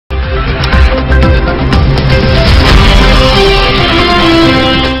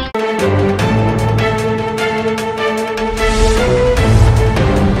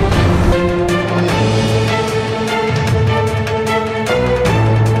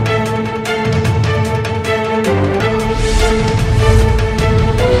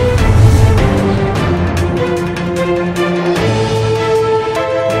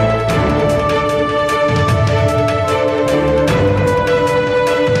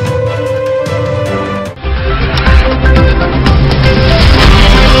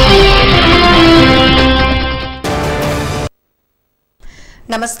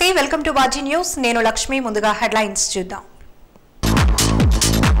నమస్తే welcome to వాజీ news నేను లక్ష్మి ముందుగా హెడ్లైన్స్ చూద్దాం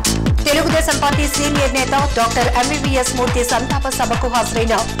తెలుగుదేశం పార్టీ సీనియర్ నేత డాక్టర్ ఎంవీవీఎస్ మూర్తి సంతాప సభకు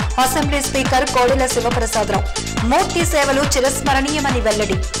హాజరైన అసెంబ్లీ స్పీకర్ కోడెల శివప్రసాదరావు మూర్తి సేవలు చిరస్మరణీయమని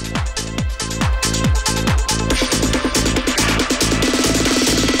వెల్లడి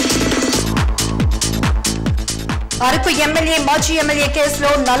అరకు ఎమ్మెల్యే మాజీ ఎమ్మెల్యే కేసులో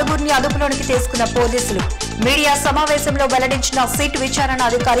నలుగురిని అదుపులోనికి తీసుకున్న పోలీసులు మీడియా సమావేశంలో వెల్లడించిన సిట్ విచారణ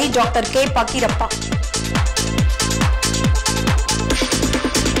అధికారి డాక్టర్ కె పకీరప్ప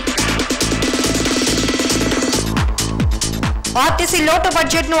ఆర్టీసీ లోటు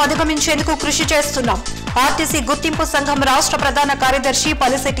బడ్జెట్ ను అధిగమించేందుకు కృషి చేస్తున్నాం ఆర్టీసీ గుర్తింపు సంఘం రాష్ట్ర ప్రధాన కార్యదర్శి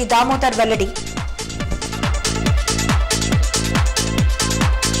పలిశెట్టి దామోదర్ వెల్లడి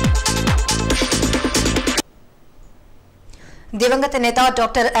దివంగత నేత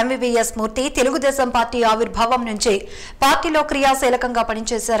డాక్టర్ ఎంవీవీఎస్ మూర్తి తెలుగుదేశం పార్టీ ఆవిర్భావం నుంచి పార్టీలో క్రియాశీలకంగా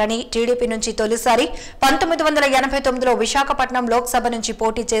పనిచేశారని టీడీపీ నుంచి తొలిసారి 1989లో విశాఖపట్నం లోక్సభ నుంచి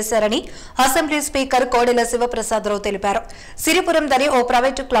పోటీ చేశారని అసెంబ్లీ స్పీకర్ కోడెల శివప్రసాదరావు తెలిపారు. సిరిపురంలోని ఓ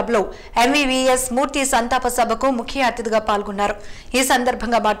ప్రైవేటు క్లబ్లో ఎంవీవీఎస్ మూర్తి సంతాప సభకు ముఖ్య అతిథిగా పాల్గొన్నారు. ఈ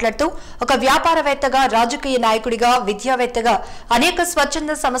సందర్భంగా మాట్లాడుతూ ఒక వ్యాపారవేత్తగా, రాజకీయ నాయకుడిగా, విద్యావేత్తగా అనేక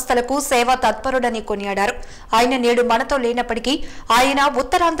స్వచ్ఛంద సంస్థలకు సేవా తత్పరుడని కొనియాడారు. ఆయన నేడు మనతో లేనప్పటికీ ఆయన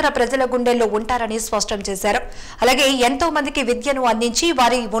ఉత్తరాంధ్ర ప్రజల గుండెల్లో ఉంటారని స్పష్టం చేశారు. అలాగే ఎంతో మందికి విద్యను అందించి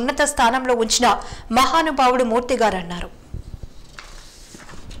వారి ఉన్నత స్థానంలో ఉంచిన మహానుభావుడు మూర్తి గారన్నారు.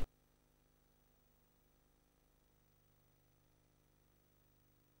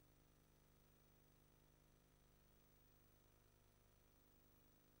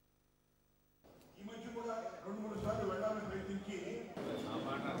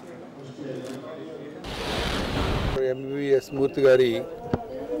 ఎంవీవీఎస్ మూర్తి గారి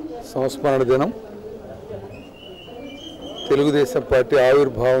సంస్మరణ దినం. తెలుగుదేశం పార్టీ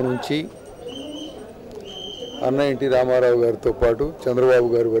ఆవిర్భావం నుంచి అన్న ఎన్టీ రామారావు గారితో పాటు చంద్రబాబు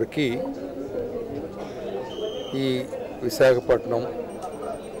గారి వరకు ఈ విశాఖపట్నం,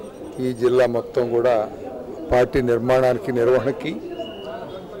 ఈ జిల్లా మొత్తం కూడా పార్టీ నిర్మాణానికి, నిర్వహణకి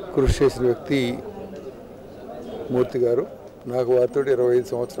కృషి చేసిన వ్యక్తి మూర్తి గారు. నాకు వారితో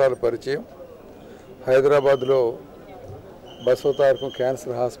 25 సంవత్సరాల పరిచయం. హైదరాబాద్లో బసవతారకం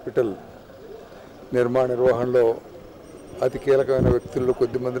క్యాన్సర్ హాస్పిటల్ నిర్వహణలో అతి కీలకమైన వ్యక్తుల్లో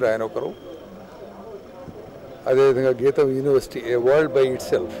కొద్దిమందిలో ఆయన ఒకరు. అదేవిధంగా గీతం university, A world by it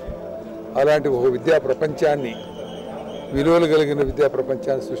self, అలాంటి ఒక విద్యా ప్రపంచాన్ని, విలువలు కలిగిన విద్యా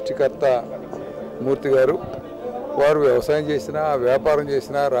ప్రపంచాన్ని సృష్టికర్త మూర్తి గారు. వారు వ్యవసాయం చేసినా, వ్యాపారం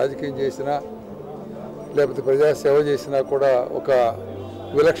చేసినా, రాజకీయం చేసినా, లేకపోతే ప్రజాసేవ చేసినా కూడా ఒక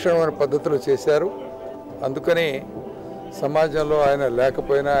విలక్షణమైన పద్ధతిలో చేశారు. అందుకని సమాజంలో ఆయన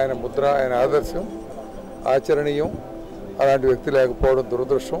లేకపోయినా ఆయన ముద్ర, ఆయన ఆదర్శం ఆచరణీయం. అలాంటి వ్యక్తి లేకపోవడం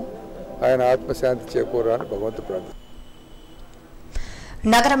దురదృష్టం. ఆయన ఆత్మశాంతి చేకూరాలని భగవంతుడు ప్రార్థన.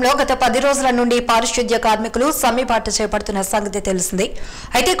 నగరంలో గత 10 రోజుల నుండి పారిశుద్ధ్య కార్మికులు సమ్మెబాట చేపడుతున్న సంగతి తెలిసింది.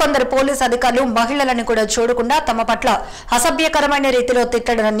 అయితే కొందరు పోలీసు అధికారులు మహిళలను కూడా చూడకుండా తమ పట్ల అసభ్యకరమైన రీతిలో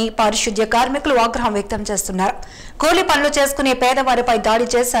తిట్టడాన్ని పారిశుద్ధ్య కార్మికులు ఆగ్రహం వ్యక్తం చేస్తున్నారు. కూలీ పనులు చేసుకునే పేదవారిపై దాడి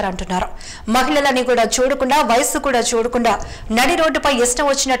చేశారంటున్నారు. మహిళలని కూడా చూడకుండా, వయస్సు కూడా చూడకుండా నడి రోడ్డుపై ఇష్టం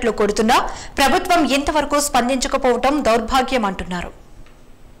వచ్చినట్లు కొడుతున్నా ప్రభుత్వం ఇంతవరకు స్పందించకపోవడం దౌర్భాగ్యం అంటున్నారు.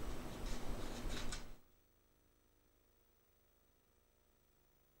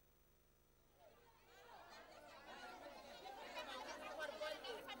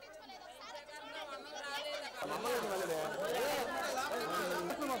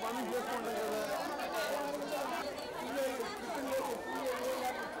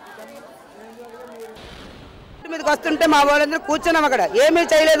 మీదకి వస్తుంటే మా వాళ్ళందరూ కూర్చున్నాం. అక్కడ ఏమీ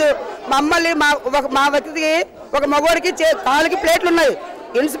చేయలేదు. మమ్మల్ని మా వ్యక్తికి, ఒక మగవాడికి కాళ్ళకి ప్లేట్లు ఉన్నాయి.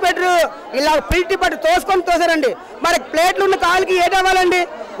 ఇన్స్పెక్టర్ ఇలా పిల్టి పట్టు తోసారండి. మరి ప్లేట్లు ఉన్న కాళ్ళకి ఏటవ్వాలండి?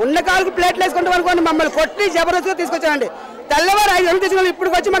 ఉన్న కాళ్ళకి ప్లేట్లు వేసుకుంటాం అనుకోండి. మమ్మల్ని కొట్టి జబర్దస్త్గా తీసుకొచ్చారండి. తెల్లవారు 5 గంటలు తీసుకున్నాం.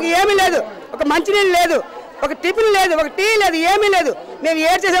 ఇప్పుడు వచ్చి మాకు ఏమీ లేదు. ఒక మంచినీళ్ళు లేదు, ఒక టిఫిన్ లేదు, ఒక టీ లేదు, ఏమీ లేదు. మేము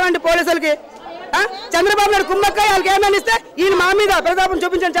ఏం చేసామండి పోలీసులకి? చంద్రబాబు నాయుడు కుమ్మక్కాయ వాళ్ళకి ఏమైనా ఇస్తే ఈయన మా మీద ప్రతాపం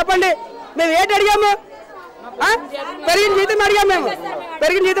చూపించండి. చెప్పండి, మేము ఏంటి అడిగాము? పెరిగిన జీతం అడిగాము. మేము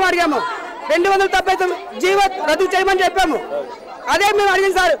పెరిగిన జీతం అడిగాము. 279 జీవో రద్దు చేయమని చెప్పాము. అదే మేము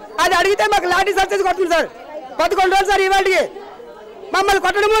అడిగింది సార్. అది అడిగితే మాకు లాఠీ సర్చేసి కొడుతుంది సార్. 11 రోజులు సార్ ఇవాటికి. మమ్మల్ని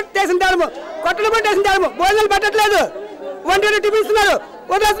కొట్టడము, టేసింటాము, కొట్టడము, టేసింటాము. భోజనాలు పెట్టట్లేదు. వంట టిఫిన్ ఇస్తున్నారు,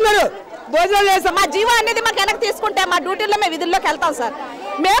 వదిలేస్తున్నారు. భోజనాలు చేస్తాం. మా జీవో అనేది మాకు వెనక్కి తీసుకుంటే మా డ్యూటీలో మేము విధుల్లోకి వెళ్తాం సార్.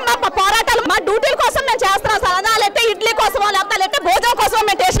 మేము మా పోరాటాలు మా డ్యూటీల కోసం మేము చేస్తున్నాం సార్. అదే ఇడ్లీ కోసమో లేకపోతే భోజనం కోసమో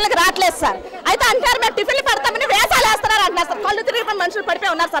మేము స్టేషన్కి రావట్లేదు సార్. అయితే అంటారు మేము టిఫిన్లు పెడతామని వేసాలు వేస్తున్నారు అంటున్నారు సార్. కళ్ళు తిరిగి మనుషులు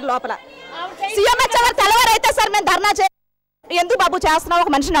పడిపోయి ఉన్నారు సార్ లోపల. సీఎం వచ్చేవారు తెల్లవారు అయితే సార్ మేము ధర్నా ఎందుకు బాబు చేస్తున్నావు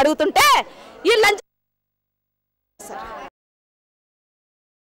ఒక మనిషిని అడుగుతుంటే ఈ లంచ్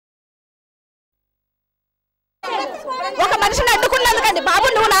ఒక మనిషిని అడ్డుకున్నందుకండి బాబు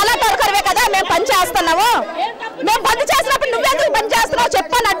నువ్వు నాలా తోడుకరివే కదా మేము పని చేస్తున్నాము మేము పని చేసినప్పుడు నువ్వెందుకు పని చేస్తున్నావు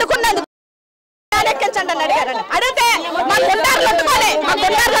చెప్పని అడ్డుకున్నందుకు ఎక్కించండి అని అడిగారండి. అడిగితే మా గుండారులు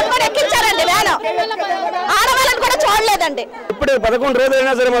అడ్డుకొని ఎక్కించారండి వ్యాను. ఆడవాళ్ళని కూడా చూడలేదండి. ఇప్పుడు 11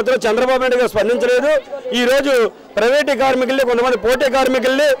 రోజులైనా సరే మాత్రం చంద్రబాబు నాయుడు గారు స్పందించలేదు. ఈ రోజు ప్రైవేటు కార్మికుల్ని కొంతమంది పోటీ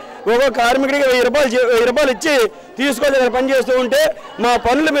కార్మికుల్ని ఒక్కొక్క కార్మికుడికి 1000 రూపాయలు ఇచ్చి తీసుకొని దగ్గర పని చేస్తూ ఉంటే మా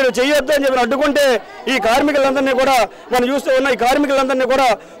పనులు మీరు చేయొద్దు అని చెప్పి అడ్డుకుంటే ఈ కార్మికులందరినీ కూడా మనం చూస్తూ ఉన్న ఈ కార్మికులందరినీ కూడా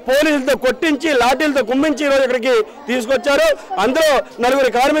పోలీసులతో కొట్టించి లాఠీలతో కుమ్మించి ఈరోజు ఇక్కడికి తీసుకొచ్చారు. అందులో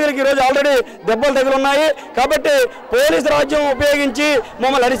 4 కార్మికులకి ఈరోజు ఆల్రెడీ దెబ్బలు తగులున్నాయి. కాబట్టి పోలీసు రాజ్యం ఉపయోగించి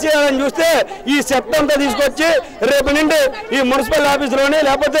మమ్మల్ని అరిచేయాలని చూస్తే ఈ సెట్ అంతా తీసుకొచ్చి రేపు నుండి ఈ మున్సిపల్ ఆఫీసులోనే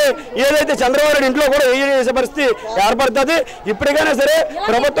లేకపోతే ఏదైతే చంద్రబాబు నాయుడు ఇంట్లో కూడా చేసే పరిస్థితి ఏర్పడుతుంది. ఇప్పటికైనా సరే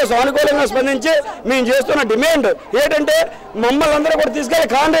ప్రభుత్వం సానుకూలంగా స్పందించి మేము చేస్తున్న డిమాండ్ ఏంటంటే మమ్మల్ని అందరూ కూడా తీసుకెళ్లి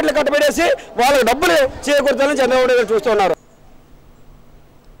కాంట్రాక్ట్లు కట్టబెట్టేసి వాళ్ళకి డబ్బులు చేకూర్చాలని చంద్రబాబు నాయుడు చూస్తున్నారు.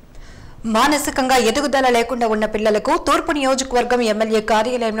 మానసికంగా ఎదుగుదల లేకుండా ఉన్న పిల్లలకు తూర్పు నియోజకవర్గం ఎమ్మెల్యే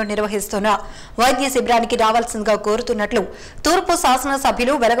కార్యాలయంలో నిర్వహిస్తున్న వైద్య శిబిరానికి రావాల్సిందిగా కోరుతున్నట్లు తూర్పు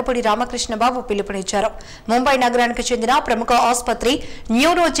శాసనసభ్యులు వెలగపూడి రామకృష్ణబాబు పిలుపునిచ్చారు. ముంబై నగరానికి చెందిన ప్రముఖ ఆసుపత్రి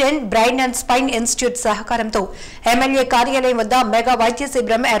న్యూరోజెన్ బ్రెయిన్ అండ్ స్పైన్ ఇన్స్టిట్యూట్ సహకారంతో ఎమ్మెల్యే కార్యాలయం వద్ద మెగా వైద్య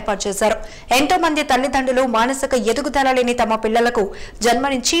శిబిరం ఏర్పాటు చేశారు. ఎంతో మంది తల్లిదండ్రులు మానసిక ఎదుగుదల లేని తమ పిల్లలకు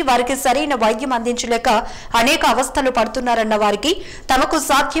జన్మనించి వారికి సరైన వైద్యం అందించలేక అనేక అవస్థలు పడుతున్నారన్న వారికి తమకు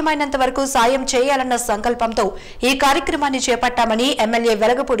సాధ్యమైనంత వరకు సాయం చేయాలన్న సంకల్పంతో ఈ కార్యక్రమాన్ని చేపట్టామని ఎమ్మెల్యే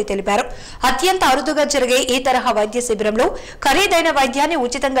వెలగపూడి తెలిపారు. అత్యంత అరుదుగా జరిగే ఈ తరహా వైద్య శిబిరంలో ఖరీదైన వైద్యాన్ని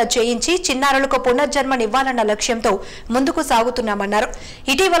ఉచితంగా చేయించి చిన్నారులకు పునర్జన్మనివ్వాలన్న లక్ష్యంతో ముందుకు సాగుతున్నామన్నారు.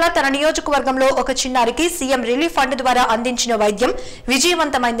 ఇటీవల తన నియోజకవర్గంలో ఒక చిన్నారికి సీఎం రిలీఫ్ ఫండ్ ద్వారా అందించిన వైద్యం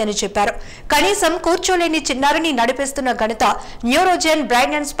విజయవంతమైందని చెప్పారు. కనీసం కూర్చోలేని చిన్నారిని నడిపిస్తున్న ఘనత న్యూరోజెన్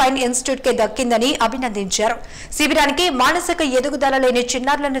బ్రెయిన్ అండ్ స్పైన్ ఇన్స్టిట్యూట్ కే దక్కిందని అభినందించారు. శిబిరానికి మానసిక ఎదుగుదల లేని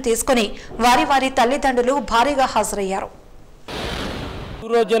చిన్నారులను తీసుకుని వారి తల్లిదండ్రులు భారీగా హాజరయ్యారు.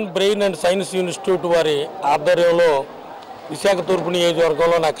 న్యూరోజెన్ బ్రెయిన్ అండ్ సైన్స్ ఇన్స్టిట్యూట్ వారి ఆధ్వర్యంలో విశాఖ తూర్పు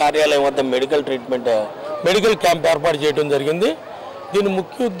నియోజకవర్గంలో నా కార్యాలయం వద్ద మెడికల్ క్యాంప్ ఏర్పాటు చేయడం జరిగింది. దీని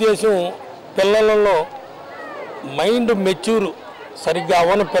ముఖ్య ఉద్దేశం పిల్లలలో మైండ్ మెచ్యూర్ సరిగ్గా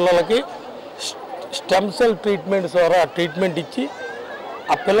అవ్వని పిల్లలకి స్టెమ్ సెల్ ట్రీట్మెంట్ ద్వారా ట్రీట్మెంట్ ఇచ్చి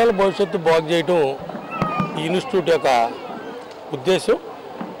ఆ పిల్లల భవిష్యత్తు బాగు చేయడం ఈ ఇన్స్టిట్యూట్ యొక్క ఉద్దేశం.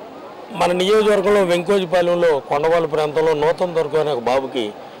 మన నియోజకవర్గంలో వెంకోజీపాలెంలో కొండవాళ్ళ ప్రాంతంలో నూతన దుర్గం అనే ఒక బాబుకి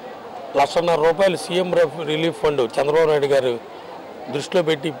 ₹1,50,000 CM relief fund Chandrababu Naidu గారు దృష్టిలో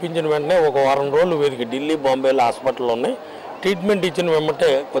పెట్టి ఇప్పించిన వెంటనే ఒక వారం రోజులు వీరికి ఢిల్లీ బాంబేలో హాస్పిటల్లో ఉన్నాయి. ట్రీట్మెంట్ ఇచ్చిన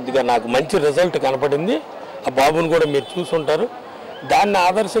వెంబటే కొద్దిగా నాకు మంచి రిజల్ట్ కనపడింది. ఆ బాబుని కూడా మీరు చూసుంటారు. దాన్ని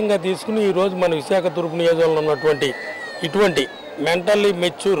ఆదర్శంగా తీసుకుని ఈరోజు మన విశాఖ తూర్పు నియోజకవర్గంలో ఉన్నటువంటి ఇటువంటి మెంటల్లీ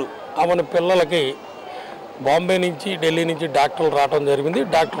మెచ్యూర్ అవని పిల్లలకి బాంబే నుంచి ఢిల్లీ నుంచి డాక్టర్లు రావడం జరిగింది.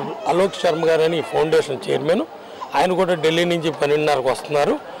 డాక్టర్ అలోక్ శర్మ గారు అని ఫౌండేషన్ చైర్మన్, ఆయన కూడా ఢిల్లీ నుంచి 12:30కు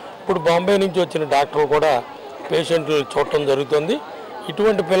వస్తున్నారు. ఇప్పుడు బాంబే నుంచి వచ్చిన డాక్టర్లు కూడా పేషెంట్లు చూడటం జరుగుతుంది.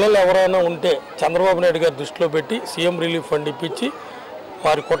 ఇటువంటి పిల్లలు ఎవరైనా ఉంటే చంద్రబాబు నాయుడు గారు దృష్టిలో పెట్టి సీఎం రిలీఫ్ ఫండ్ ఇప్పించి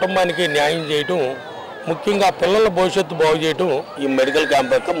వారి కుటుంబానికి న్యాయం చేయటం, ముఖ్యంగా పిల్లల భవిష్యత్తు బాగు చేయటం ఈ మెడికల్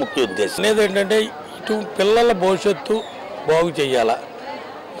క్యాంప్ యొక్క ముఖ్య ఉద్దేశం. ఏంటంటే ఇటు పిల్లల భవిష్యత్తు బాగు చేయాలా,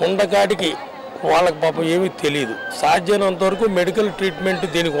 ఉండకాడికి వాళ్ళకి పాపం ఏమీ తెలియదు. సాధ్యమైనంత వరకు మెడికల్ ట్రీట్మెంట్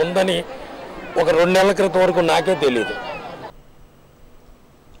దీనికి ఉందని ఒక 2 నెలల క్రితం వరకు నాకే తెలియదు.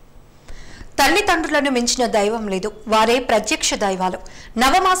 తల్లిదండ్రులను మించిన దైవం లేదు, వారే ప్రత్యక్ష దైవాలు.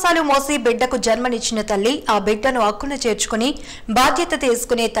 నవమాసాలు మోసి బిడ్డకు జన్మనిచ్చిన తల్లి ఆ బిడ్డను హక్కున చేర్చుకుని బాధ్యత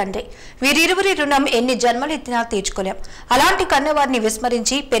తీసుకునే తండ్రి. వీరిరువురి రుణం ఎన్ని జన్మలెత్తినా తీర్చుకోలేం. అలాంటి కన్నవారిని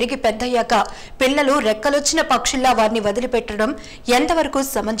విస్మరించి పెరిగి పెద్దయ్యాక పిల్లలు రెక్కలొచ్చిన పక్షుల్లా వారిని వదిలిపెట్టడం ఎంతవరకు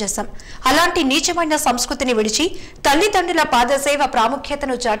సమంజసం? అలాంటి నీచమైన సంస్కృతిని విడిచి తల్లిదండ్రుల పాదసేవ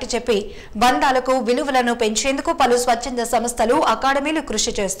ప్రాముఖ్యతను చాటి చెప్పి బంధాలకు విలువలను పెంచేందుకు పలు స్వచ్ఛంద సంస్థలు అకాడమీలు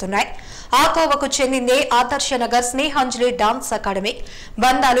కృషి చేస్తున్నాయి. ఆ కోవకు చెందిందే ఆదర్శ నగర్ స్నేహాంజలి డాన్స్ అకాడమీ.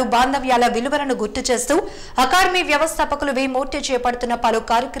 బంధాలు బాంధవ్యాల విలువలను గుర్తు చేస్తూ అకాడమీ వ్యవస్థాపకులు మూర్తి చేపడుతున్న పలు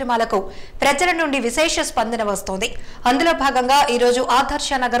కార్యక్రమాలకు ప్రజల నుండి విశేష స్పందన వస్తోంది. అందులో భాగంగా ఈరోజు ఆదర్శ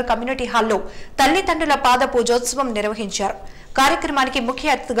నగర్ కమ్యూనిటీ హాల్లో తల్లిదండ్రుల పాద పూజోత్సవం నిర్వహించారు. కార్యక్రమానికి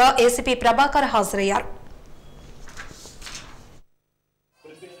ముఖ్య అతిథిగా ఏసీపీ ప్రభాకర్ హాజరయ్యారు.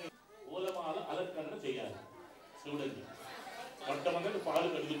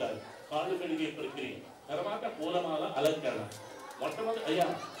 కాళ్ళు కడిగే ప్రక్రియ తర్వాత పూలమాల అలంకరణ. మొట్టమొదటి అయ్యా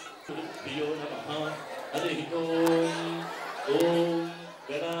ప్రియో నమః హరి ఓం ఓం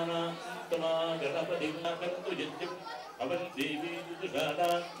గణానాం గణపతి अवन देवी दुर्गादा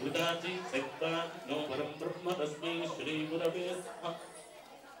दुर्गाची सक्ता नो परम ब्रह्म तस्मै श्री गुरवे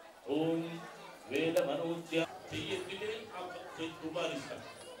नमः ओम वेद मनोज्य चेयतिले आप कुमारिष्ठ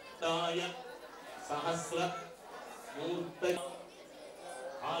ताय सहस्र मूर्त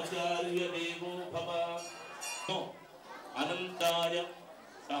आचार्य देवो भव नो अनंताय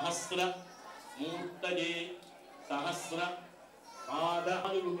सहस्र मूर्तये सहस्र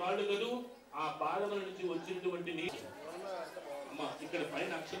పాదములు ఆ పాదముల నుంచి వచ్చినటువంటి నీరు అమ్మ ఇక్కడ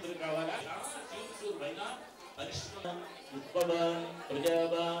పైన అక్షంతలు కావాలా చూసు పైన పరిశ్రమ ఉత్పవాన్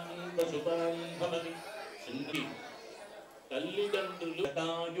ప్రజావాన్ పశుపాన్ భవతి సంధి తల్లిదండ్రులు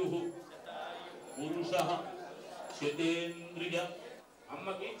తాయుః పురుషః శతేంద్రియ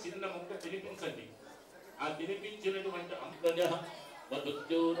అమ్మకి చిన్న ముక్క తినిపించండి ఆ తినిపించినటువంటి అంతజః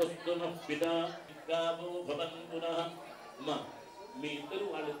వదుద్యోరస్తున పితా గావో భవంతునః అమ్మ మీ ఇద్దరు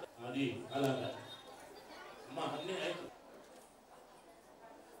వాళ్ళు అది అలాగా అమ్మ అన్నీ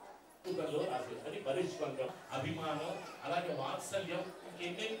అది పరిష్కంగా అభిమానం అలాగే వాత్సల్యం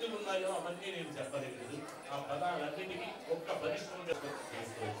ఎన్నెన్ని ఉన్నాయో అవన్నీ నేను చెప్పలేదు ఆ పదాలన్నిటికీ ఒక్క పరిశ్రమ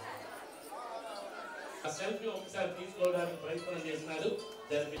చేసుకోవచ్చు ఆ సెల్ఫీ ఒకసారి తీసుకోవడానికి ప్రయత్నం చేసినారు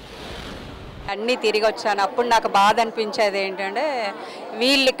అన్నీ తిరిగి వచ్చాను. అప్పుడు నాకు బాధ అనిపించేది ఏంటంటే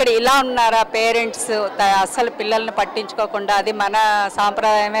వీళ్ళు ఇక్కడ ఇలా ఉన్నారా పేరెంట్స్ అసలు పిల్లల్ని పట్టించుకోకుండా, అది మన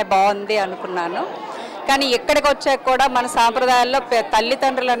సాంప్రదాయమే బాగుంది అనుకున్నాను. కానీ ఇక్కడికి వచ్చాక కూడా మన సాంప్రదాయాల్లో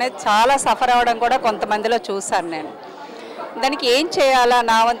తల్లిదండ్రులు అనేది చాలా సఫర్ అవ్వడం కూడా కొంతమందిలో చూశాను నేను. దానికి ఏం చేయాలా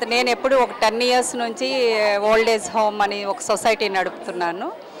నా వంతు నేను ఎప్పుడు ఒక 10 years నుంచి ఓల్డ్ ఏజ్ హోమ్ అని ఒక సొసైటీ నడుపుతున్నాను.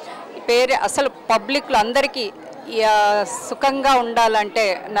 అసలు పబ్లిక్లో అందరికీ సుఖంగా ఉండాలంటే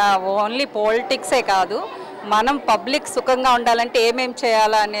నా ఓన్లీ పాలిటిక్సే కాదు, మనం పబ్లిక్ సుఖంగా ఉండాలంటే ఏమేమి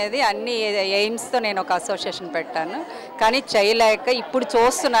చేయాలా అనేది అన్ని ఎయిమ్స్తో నేను ఒక అసోసియేషన్ పెట్టాను. కానీ చేయలేక ఇప్పుడు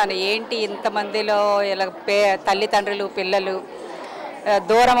చూస్తున్నాను ఏంటి ఇంతమందిలో ఇలా తల్లిదండ్రులు పిల్లలు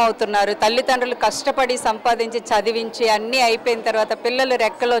దూరం అవుతున్నారు. తల్లిదండ్రులు కష్టపడి సంపాదించి చదివించి అన్నీ అయిపోయిన తర్వాత పిల్లలు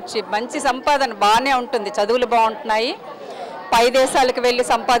రెక్కలు వచ్చి మంచి సంపాదన బాగానే ఉంటుంది, చదువులు బాగుంటున్నాయి, పై దేశాలకు వెళ్ళి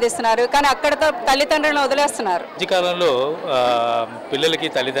సంపాదిస్తున్నారు, కానీ అక్కడతో తల్లిదండ్రులను వదిలేస్తున్నారు. ఈ కాలంలో పిల్లలకి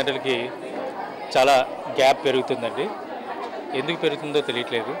తల్లిదండ్రులకి చాలా గ్యాప్ పెరుగుతుందండి. ఎందుకు పెరుగుతుందో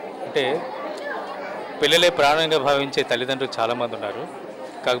తెలియట్లేదు. అంటే పిల్లలే ప్రాణంగా భావించే తల్లిదండ్రులు చాలామంది ఉన్నారు.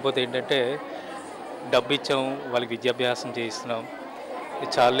 కాకపోతే ఏంటంటే డబ్బు ఇచ్చాం, వాళ్ళకి విద్యాభ్యాసం చేయిస్తున్నాం,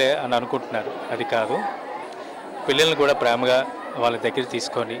 చాలే అని అనుకుంటున్నారు. అది కాదు, పిల్లల్ని కూడా ప్రేమగా వాళ్ళ దగ్గర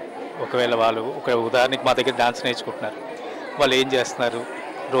తీసుకొని, ఒకవేళ వాళ్ళు ఒక ఉదాహరణకి మా దగ్గర డాన్స్ నేర్చుకుంటున్నారు, వాళ్ళు ఏం చేస్తున్నారు,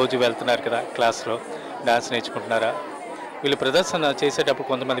 రోజు వెళ్తున్నారు కదా క్లాస్లో డాన్స్ నేర్చుకుంటున్నారా, వీళ్ళు ప్రదర్శన చేసేటప్పుడు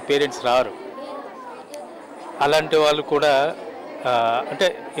కొంతమంది పేరెంట్స్ రారు. అలాంటి వాళ్ళు కూడా అంటే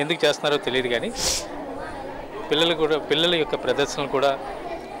ఎందుకు చేస్తున్నారో తెలియదు, కానీ పిల్లల యొక్క ప్రదర్శనలు కూడా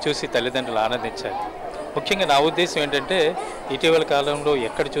చూసి తల్లిదండ్రులు ఆనందించాలి. ముఖ్యంగా నా ఉద్దేశం ఏంటంటే ఇటీవల కాలంలో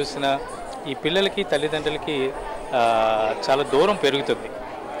ఎక్కడ చూసినా ఈ పిల్లలకి తల్లిదండ్రులకి చాలా దూరం పెరుగుతుంది.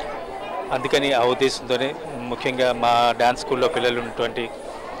 అందుకని ఆ ఉద్దేశంతోనే ముఖ్యంగా మా డ్యాన్స్ స్కూల్లో పిల్లలు ఉన్నటువంటి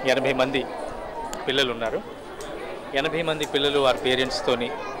 80 మంది పిల్లలు ఉన్నారు. 80 మంది పిల్లలు వారి పేరెంట్స్తోని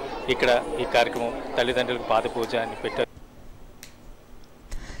ఇక్కడ ఈ కార్యక్రమం తల్లిదండ్రులకు పాద పూజ అని పెట్టారు.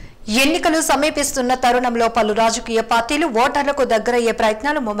 ఎన్నికలు సమీపిస్తున్న తరుణంలో పలు రాజకీయ పార్టీలు ఓటర్లకు దగ్గరయ్యే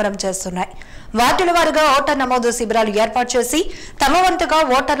ప్రయత్నాలు ముమ్మరం చేస్తున్నాయి. వార్డుల వారుగా ఓటర్ నమోదు శిబిరాలు ఏర్పాటు చేసి తమ వంతుగా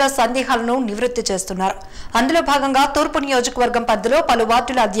ఓటర్ల సందేహాలను నివృత్తి చేస్తున్నారు. అందులో భాగంగా తూర్పు నియోజకవర్గం పరిధిలో పలు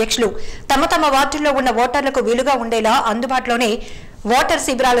వార్డుల అధ్యక్షులు తమ వార్డుల్లో ఉన్న ఓటర్లకు వీలుగా ఉండేలా అందుబాటులోనే ఓటర్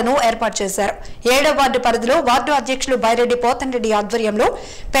శిబిరాలను ఏర్పాటు చేశారు. 7వ వార్డు పరిధిలో వార్డు అధ్యక్షులు బైరెడ్డి పోతంరెడ్డి ఆధ్వర్యంలో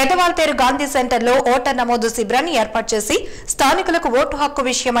పెద్దవాల్తేరు గాంధీ సెంటర్లో ఓటర్ నమోదు శిబిరాన్ని ఏర్పాటు చేసి స్థానికులకు ఓటు హక్కు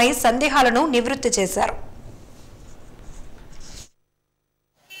విషయమై సందేహాలను నివృత్తి చేశారు.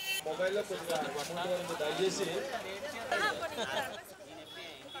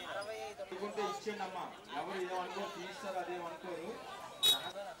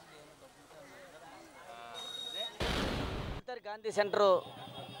 గాంధీ సెంటర్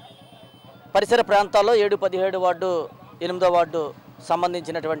పరిసర ప్రాంతాల్లో 7, 17 వార్డు 8వ వార్డు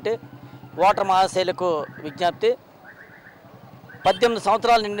సంబంధించినటువంటి ఓటర్ మహాశైలకు విజ్ఞప్తి. 18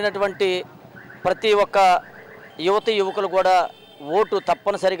 సంవత్సరాలు నిండినటువంటి ప్రతి ఒక్క యువకులు కూడా ఓటు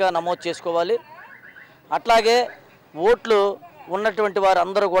తప్పనిసరిగా నమోదు చేసుకోవాలి. అట్లాగే ఓట్లు ఉన్నటువంటి వారు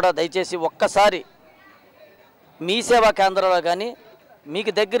అందరూ కూడా దయచేసి ఒక్కసారి మీ సేవా కేంద్రాల్లో కానీ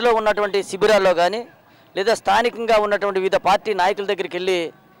మీకు దగ్గరలో ఉన్నటువంటి శిబిరాల్లో కానీ లేదా స్థానికంగా ఉన్నటువంటి వివిధ పార్టీ నాయకుల దగ్గరికి వెళ్ళి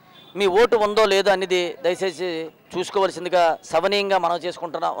మీ ఓటు ఉందో లేదో అనేది దయచేసి చూసుకోవాల్సిందిగా సవనీయంగా మనం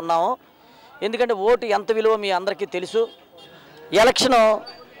ఉన్నాము. ఎందుకంటే ఓటు ఎంత విలువ మీ అందరికీ తెలుసు. ఎలక్షను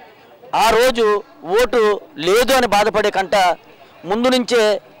ఆ రోజు ఓటు లేదు అని బాధపడే కంట ముందు నుంచే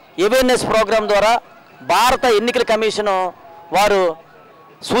అవేర్నెస్ ప్రోగ్రాం ద్వారా భారత ఎన్నికల కమిషను వారు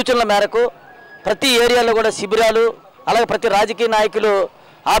సూచనల మేరకు ప్రతి ఏరియాలో కూడా శిబిరాలు, అలాగే ప్రతి రాజకీయ నాయకులు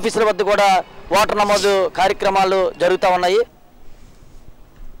ఆఫీసుల వద్ద కూడా ఓటర్ నమోదు కార్యక్రమాలు జరుగుతూ ఉన్నాయి.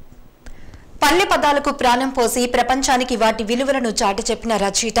 పల్లె పదాలకు ప్రాణం పోసి ప్రపంచానికి వాటి విలువలను చాటి చెప్పిన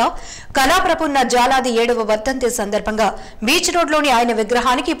రచయిత కళాప్రపున్న జాలాది 7వ వర్ధంతి సందర్భంగా బీచ్ రోడ్లోని ఆయన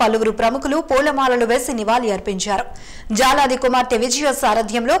విగ్రహానికి పలువురు ప్రముఖులు పూలమాలలు వేసి నివాళి అర్పించారు. జాలాది కుమార్తె విజయ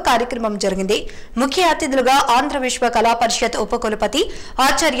సారథ్యంలో కార్యక్రమం జరిగింది. ముఖ్య అతిథులుగా ఆంధ్ర విశ్వ కళా పరిషత్ ఉపకులపతి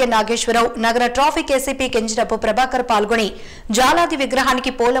ఆచార్య నాగేశ్వరరావు, నగర ట్రాఫిక్ ఏసీపీ కెంజిరపు ప్రభాకర్ పాల్గొని జాలాది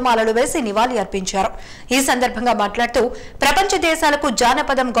విగ్రహానికి పూలమాలలు వేసి నివాళి అర్పించారు. ఈ సందర్భంగా మాట్లాడుతూ ప్రపంచ దేశాలకు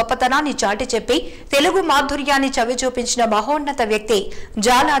జానపదం గొప్పతనాన్ని చాటి చెప్పి తెలుగు మాధుర్యాన్ని చవి చూపించిన మహోన్నత వ్యక్తి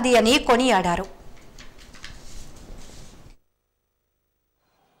జాలాది అని కొనియాడారు.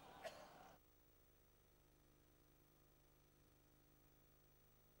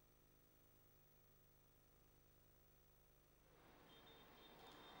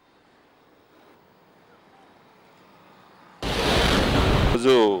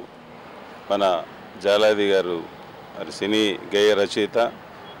 రోజు మన జాలాది గారు మరి సినీ గేయ రచయిత,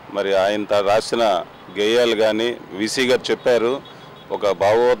 మరి ఆయన రాసిన గేయాలు కానీ విసి గారు చెప్పారు, ఒక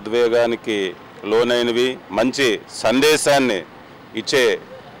భావోద్వేగానికి లోనైనవి, మంచి సందేశాన్ని ఇచ్చే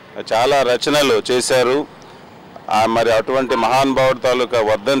చాలా రచనలు చేశారు. మరి అటువంటి మహానుభావుడి తాలూకా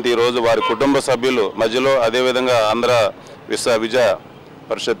వర్ధంతి ఈరోజు వారి కుటుంబ సభ్యులు మధ్యలో, అదేవిధంగా ఆంధ్ర విద్యా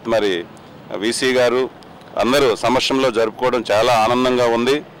పరిషత్ మరి విసి గారు అందరూ సమక్షంలో జరుపుకోవడం చాలా ఆనందంగా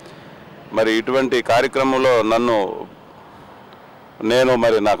ఉంది. మరి ఇటువంటి కార్యక్రమంలో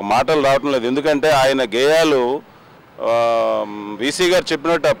నాకు మాటలు రావటం లేదు. ఎందుకంటే ఆయన గేయాలు విసి గారు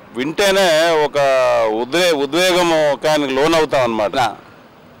చెప్పినట్టు వింటేనే ఒక ఉద్వేగము ఆయనకు లోనవుతాం అన్నమాట.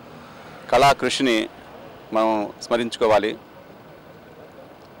 కళాకృషిని మనం స్మరించుకోవాలి.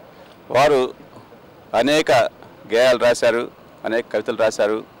 వారు అనేక గేయాలు రాశారు, అనేక కవితలు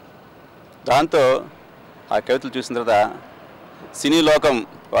రాశారు. దాంతో ఆ కవితలు చూసిన తర్వాత సినీ లోకం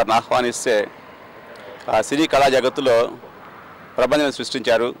వారిని ఆహ్వానిస్తే ఆ సినీ కళా జగత్తులో ప్రపంచం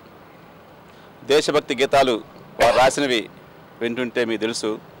సృష్టించారు. దేశభక్తి గీతాలు వారు రాసినవి వింటుంటే మీకు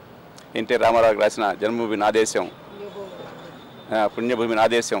తెలుసు. ఎన్టీ రామారావు రాసిన జన్మభూమి నా దేశం, పుణ్యభూమి నా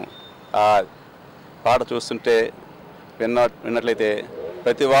దేశం, ఆ పాట చూస్తుంటే విన్నట్లయితే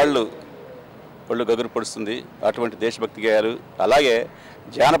ప్రతి వాళ్ళు ఒళ్ళు గగురు పొడుస్తుంది. అటువంటి దేశభక్తి గేయాలు, అలాగే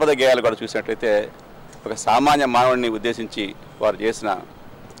జానపద గేయాలు కూడా చూసినట్లయితే ఒక సామాన్య మానవుడిని ఉద్దేశించి వారు చేసిన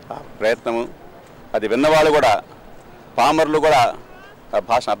ప్రయత్నము, అది విన్నవాళ్ళు కూడా, పామరులు కూడా ఆ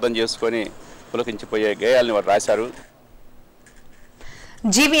భాషను అర్థం చేసుకొని పులకించిపోయే గేయాలని వారు రాశారు.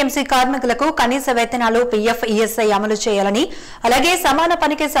 జీవీఎంసీ కార్మికులకు కనీస వేతనాలు, పీఎఫ్, ఈఎస్ఐ అమలు చేయాలని, అలాగే సమాన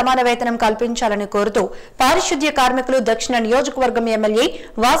పనికి సమాన వేతనం కల్పించాలని కోరుతూ పారిశుద్ధ్య కార్మికులు దక్షిణ నియోజకవర్గం ఎమ్మెల్యే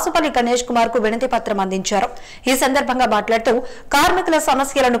వాసుపల్లి గణేష్ కుమార్ కు వినతి పత్రం అందించారు. ఈ సందర్భంగా మాట్లాడుతూ కార్మికుల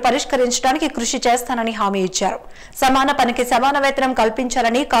సమస్యలను పరిష్కరించడానికి కృషి చేస్తానని హామీ ఇచ్చారు. సమాన పనికి సమాన వేతనం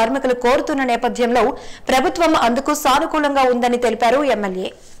కల్పించాలని కార్మికులు కోరుతున్న నేపథ్యంలో ప్రభుత్వం అందుకు సానుకూలంగా ఉందని తెలిపారు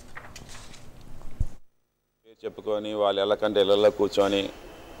ఎమ్మెల్యే. చెప్పుకొని వాళ్ళు ఎల్లకంటే ఇళ్లలో కూర్చొని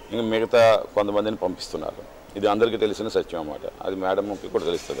ఇంకా మిగతా కొంతమందిని పంపిస్తున్నారు. ఇది అందరికీ తెలిసిన సత్యం అన్నమాట. అది మేడంకి కూడా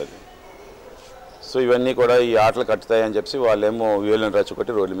తెలుస్తుంది అది. సో ఇవన్నీ కూడా ఈ ఆటలు కట్టుతాయని చెప్పి వాళ్ళేమో వీళ్ళని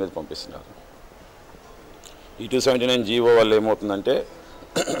రెచ్చగొట్టి రోడ్ల మీద పంపిస్తున్నారు. ఈ 279 జీవో వల్ల ఏమవుతుందంటే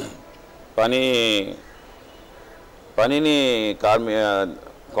పనిని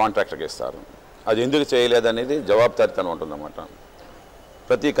కాంట్రాక్టర్కి ఇస్తారు. అది ఎందుకు చేయలేదనేది జవాబుదారీతనం ఉంటుందన్నమాట.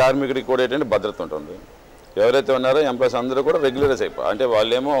 ప్రతి కార్మికుడికి కూడా ఏంటంటే భద్రత ఉంటుంది. ఎవరైతే ఉన్నారో ఎంప్లాయీస్ అందరూ కూడా రెగ్యులరైజ్ అయిపోయి, అంటే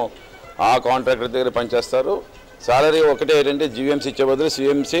వాళ్ళేమో ఆ కాంట్రాక్టర్ దగ్గర పనిచేస్తారు. శాలరీ ఒకటే ఏంటంటే జీవీఎంసీ ఇచ్చే బదులు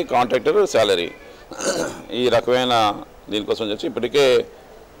సిఎంసీ కాంట్రాక్టర్ శాలరీ. ఈ రకమైన దీనికోసం వచ్చి ఇప్పటికే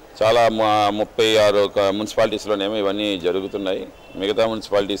చాలా 36 మున్సిపాలిటీస్లోనేమో ఇవన్నీ జరుగుతున్నాయి. మిగతా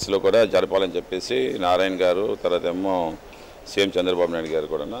మున్సిపాలిటీస్లో కూడా జరపాలని చెప్పేసి నారాయణ గారు, తర్వాత ఏమో సీఎం చంద్రబాబు నాయుడు గారు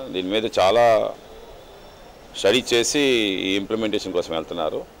కూడా దీని మీద చాలా స్టడీ చేసి ఈ ఇంప్లిమెంటేషన్ కోసం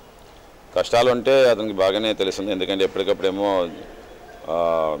వెళ్తున్నారు. కష్టాలు ఉంటే అతనికి బాగానే తెలుస్తుంది, ఎందుకంటే ఎప్పటికప్పుడేమో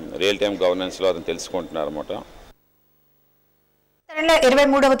రియల్ టైం గవర్నెన్స్లో అతను తెలుసుకుంటున్నారు అన్నమాట.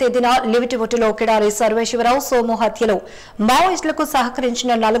 23వ తేదీన లివిటివొట్టులో కిడారి సర్వేశ్వరరావు, సోము హత్యలో మావోయిస్టులకు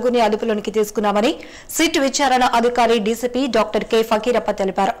సహకరించిన నలుగురిని అదుపులోనికి తీసుకున్నామని సిట్ విచారణ అధికారి డీసీపీ డాక్టర్ కె ఫకీరప్ప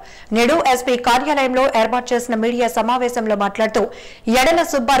తెలిపారు. నేడు ఎస్పీ కార్యాలయంలో ఏర్పాటు చేసిన మీడియా సమావేశంలో మాట్లాడుతూ ఎడల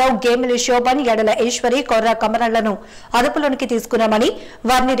సుబ్బారావు, గేమిలి శోభన్, ఎడల ఈశ్వరి, కొర్ర కమరళ్లను అదుపులోనికి తీసుకున్నామని,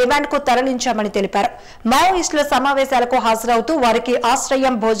 వారిని రిమాండ్కు తరలించామని తెలిపారు. మావోయిస్టుల సమావేశాలకు హాజరవుతూ వారికి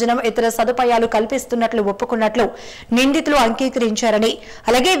ఆశ్రయం, భోజనం, ఇతర సదుపాయాలు కల్పిస్తున్నట్లు ఒప్పుకున్నట్లు నిందితులు అంగీకరించారు. చేశారని,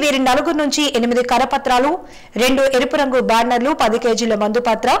 అలాగే వీరి నలుగురు నుంచి 8 కరపత్రాలు, 2 ఎరుపు రంగు బ్యానర్లు, 10 కేజీల మందు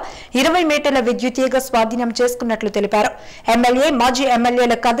పాత్ర, 20 మీటర్ల విద్యుత్ తీగ స్వాధీనం చేసుకున్నట్లు తెలిపారు. ఎమ్మెల్యే, మాజీ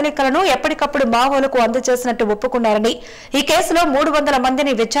ఎమ్మెల్యేల కదలికలను ఎప్పటికప్పుడు మావోలకు అందజేసినట్టు ఒప్పుకున్నారని, ఈ కేసులో 300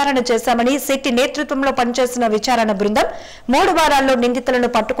 మందిని విచారణ చేశామని, సిట్టి నేతృత్వంలో పనిచేసిన విచారణ బృందం 3 వారాల్లో నిందితులను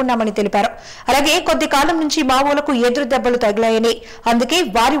పట్టుకున్నామని తెలిపారు. అలాగే కొద్ది కాలం నుంచి మావోలకు ఎదురు దెబ్బలు తగిలాయని, అందుకే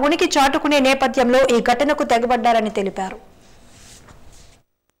వారి ఉనికి చాటుకునే నేపథ్యంలో ఈ ఘటనకు తెగబడ్డారని తెలిపారు.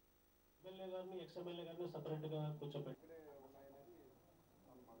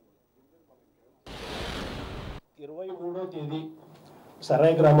 23వ తేదీ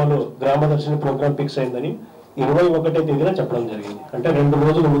సరాయి గ్రామంలో గ్రామ దర్శన ప్రోగ్రాం ఫిక్స్ అయిందని 21వ తేదీన చెప్పడం జరిగింది. అంటే 2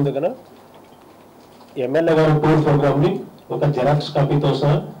 రోజుల ముందుగా ఎమ్మెల్యే గారు టూర్ ప్రోగ్రామ్ ని ఒక జెరాక్స్ కాపీతో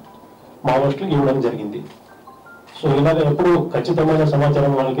సహా మావోయిస్టులకు ఇవ్వడం జరిగింది. సో ఇలాగ ఎప్పుడు ఖచ్చితమైన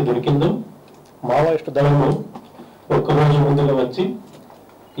సమాచారం వాళ్ళకి దొరికిందో మావోయిస్టు దళము ఒక్కరోజు ముందుగా వచ్చి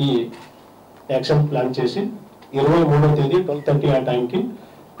ఈ యాక్షన్ ప్లాన్ చేసి 23వ తేదీ 12:30 ఆ టైంకి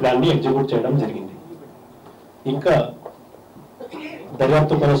ప్లాన్ని ఎగ్జిక్యూట్ చేయడం జరిగింది. ఇంకా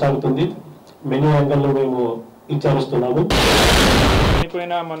దర్యాప్తు కొనసాగుతుంది. మెనీ యాంగిల్లో మేము విచారిస్తున్నాము.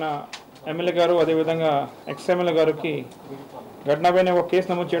 చనిపోయిన మన ఎమ్మెల్యే గారు, అదేవిధంగా ఎక్స్ఎమ్మెల్యే గారికి ఘటనపైన ఒక కేసు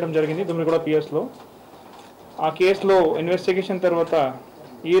నమోదు చేయడం జరిగింది దుమ్మిగూడ పిఎస్లో. ఆ కేసులో ఇన్వెస్టిగేషన్ తర్వాత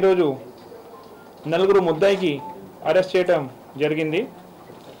ఈరోజు 4 ముద్దాయికి అరెస్ట్ చేయడం జరిగింది.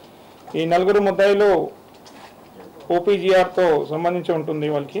 ఈ 4 ముద్దాయిలో ఓపీజీఆర్తో సంబంధించి ఉంటుంది.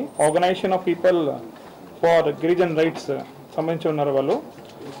 వాళ్ళకి organisation of people for గిరిజన్ rights సంబంధించి ఉన్నారు వాళ్ళు.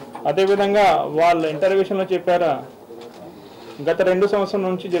 అదేవిధంగా వాళ్ళ ఇంటర్వ్యూషన్లో చెప్పారా, గత 2 సంవత్సరాల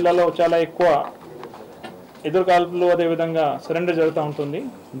నుంచి జిల్లాలో చాలా ఎక్కువ ఎదురుకాల్పులు, అదేవిధంగా సరెండర్ జరుగుతూ ఉంటుంది.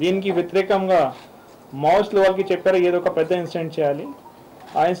 దీనికి వ్యతిరేకంగా మావోయిస్టులు వాళ్ళకి చెప్పారు ఏదో ఒక పెద్ద ఇన్సిడెంట్ చేయాలి.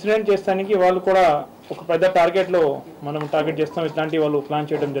 ఆ ఇన్సిడెంట్ చేస్తానికి వాళ్ళు కూడా ఒక పెద్ద టార్గెట్లో మనం టార్గెట్ చేస్తాం, ఇట్లాంటివి వాళ్ళు ప్లాన్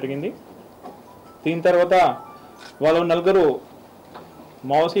చేయడం జరిగింది. దీని తర్వాత వాళ్ళు 4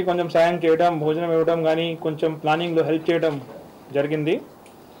 మావోయిస్ట్కి కొంచెం సాయం చేయడం, భోజనం ఇవ్వడం కానీ కొంచెం ప్లానింగ్లో హెల్ప్ చేయడం జరిగింది.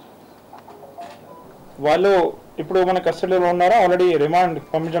 వాళ్ళు ఇప్పుడు మన కస్టడీలో ఉన్నారో, ఆల్రెడీ రిమాండ్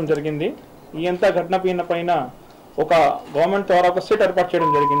పంపించడం జరిగింది. ఈ అంతా ఘటన పైన ఒక గవర్నమెంట్ ద్వారా ఒక సెట్ ఏర్పాటు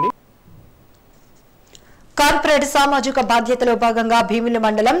చేయడం జరిగింది. కార్పొరేట్ సామాజిక బాధ్యతలో భాగంగా భీమిలి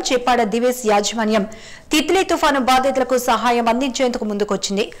మండలం చిప్పాడ దివేస్ యాజమాన్యం తిత్లీ తుఫాను బాధితులకు సహాయం అందించేందుకు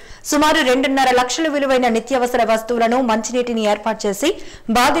ముందుకొచ్చింది. సుమారు 2.5 లక్షల విలువైన నిత్యావసర వస్తువులను, మంచినీటిని ఏర్పాటు చేసి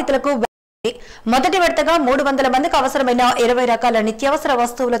బాధితులకు మొదటి విడతగా 300 మందికి అవసరమైన 20 రకాల నిత్యావసర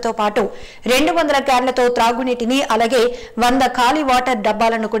వస్తువులతో పాటు 200 క్యాన్లతో త్రాగునీటిని, అలాగే 100 ఖాళీ వాటర్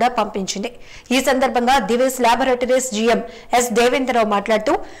డబ్బాలను కూడా పంపించింది. ఈ సందర్భంగా దివేస్ ల్యాబొరేటరీస్ జీఎం ఎస్ దేవేంద్రరావు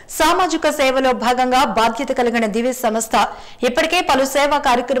మాట్లాడుతూ, సామాజిక సేవలో భాగంగా బాధ్యత కలిగిన దివేస్ సంస్థ ఇప్పటికే పలు సేవా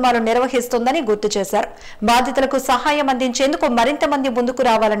కార్యక్రమాలు నిర్వహిస్తోందని గుర్తు చేశారు. బాధితులకు సహాయం అందించేందుకు మరింత మంది ముందుకు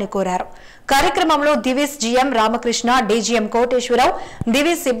రావాలని కోరారు. కార్యక్రమంలో దివేస్ జీఎం రామకృష్ణ, డీజీఎం కోటేశ్వరరావు,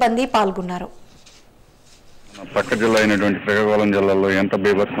 దివేస్ సిబ్బంది పాల్గొన్నారు. పక్క జిల్లా అయినటువంటి శ్రీకాకుళం జిల్లాలో ఎంత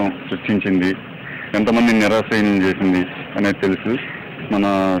బీభత్సం సృష్టించింది, ఎంతమంది నిరాశయం చేసింది అనేది తెలుసు. మన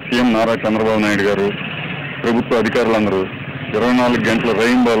సీఎం నారా చంద్రబాబు నాయుడు గారు, ప్రభుత్వ అధికారులందరూ 24 గంటల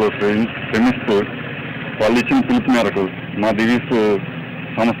రెయిన్బోలో శ్రమిస్తూ వాళ్ళు ఇచ్చిన పిలుపు మేరకు మా దివీస్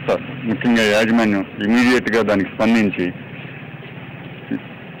సంస్థ, ముఖ్యంగా యాజమాన్యం ఇమీడియట్గా దానికి స్పందించి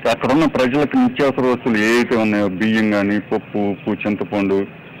అక్కడున్న ప్రజలకు నిత్యావసర వస్తువులు ఏవైతే ఉన్నాయో, బియ్యం కానీ, పప్పు, ఉప్పు, చింతపండు,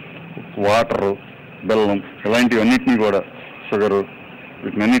 వాటరు, బెల్లం, ఇలాంటివన్నిటినీ కూడా, షుగరు,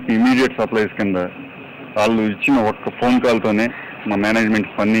 వీటినన్నిటిని ఇమీడియట్ సప్లైస్ కింద వాళ్ళు ఇచ్చిన ఒక్క ఫోన్ కాల్తోనే మా మేనేజ్మెంట్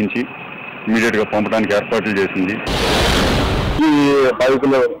స్పందించి ఇమీడియట్గా పంపడానికి ఏర్పాట్లు చేసింది. ఈ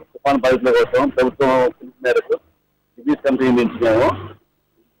తుఫాను బాధితుల కోసం ప్రభుత్వం మేరకు విద్యుత్ కంపెనీ నుంచి మేము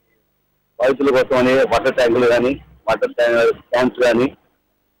బాధితుల కోసం అని వాటర్ ట్యాంకులు కానీ, వాటర్ క్యాన్స్ కానీ,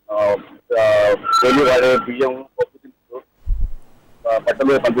 డైలీ వాడే బియ్యం, పప్పు దినుసులు,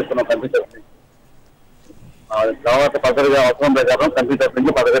 బట్టలు పంపిస్తారు. తర్వాత పద్ధతిగా అవసరం ప్రకారం కంప్యూటర్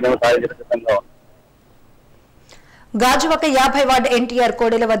నుంచి పథకం సాయం చేయడం సిద్ధంగా ఉంది. గాజువాక 50 వార్డు ఎన్టీఆర్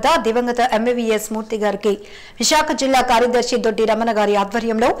కోడెల వద్ద దివంగత ఎంవీవీఎస్ మూర్తి గారికి విశాఖ జిల్లా కార్యదర్శి దొడ్డి రమణ గారి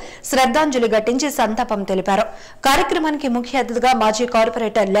ఆధ్వర్యంలో శ్రద్ధాంజలి ఘటించి సంతాపం తెలిపారు. కార్యక్రమానికి ముఖ్య అతిథిగా మాజీ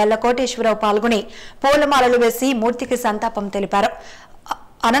కార్పొరేటర్ లేళ్ల కోటేశ్వరరావు పాల్గొని పూలమాలలు వేసి మూర్తికి సంతాపం తెలిపారు.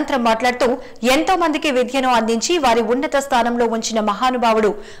 అనంతరం మాట్లాడుతూ, ఎంతో మందికి విద్యను అందించి వారి ఉన్నత స్థానంలో ఉంచిన మహానుభావుడు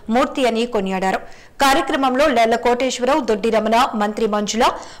మూర్తి అని కొనియాడారు. కార్యక్రమంలో లేళ్ల కోటేశ్వరరావు, దొడ్డి రమణ, మంత్రి మంజుల,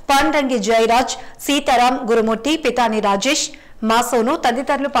 పాండ్రంగి జయరాజ్, సీతారాం, గురుమూర్తి, పితాని రాజేష్, మాసోను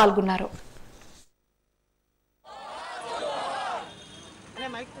తదితరులు పాల్గొన్నారు.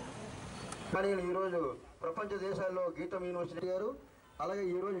 ఈరోజు ప్రపంచ దేశాల్లో గీతం యూనివర్సిటీ గారు, అలాగే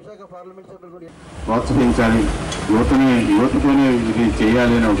ఈ రోజు విశాఖ పార్లమెంట్ సభ్యులు కూడా ప్రోత్సహించాలి, యువతతోనే ఇది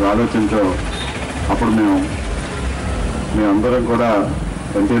చేయాలి అనే ఒక ఆలోచనతో అప్పుడు మేమందరం కూడా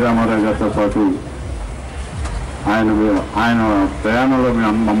ఎన్టీ రామారావు గారితో పాటు ఆయన ప్రయాణంలో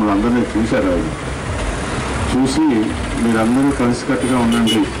మమ్మల్ని అందరినీ చూశారు. ఆయన చూసి మీరందరూ కలిసికట్టుగా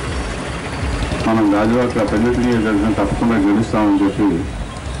ఉండండి, మనం గాజువాక పెద్దటి నియోజకవర్గం తప్పకుండా గెలుస్తామని చెప్పి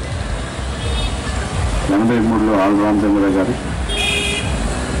 83లో ఆల్ రామచంద్ర గారు,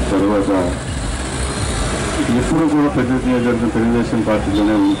 తర్వాత ఎప్పుడూ కూడా పెద్దటి నియోజకవర్గం తెలుగుదేశం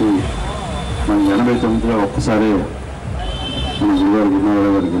పార్టీలోనే ఉంటూ మన 89లో ఒక్కసారి మన గురువారు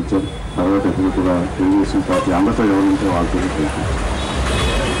గారు గెలిచారు. తర్వాత ఎప్పుడు కూడా తెలుగుదేశం పార్టీ అందరితో ఎవరంటే వాళ్ళతో గెలిచారు.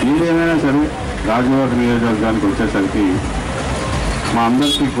 ఏదేమైనా సరే రాజువాక నియోజకవర్గానికి వచ్చేసరికి మా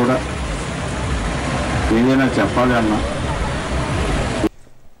అందరికీ కూడా ఏదైనా చెప్పాలి అన్నా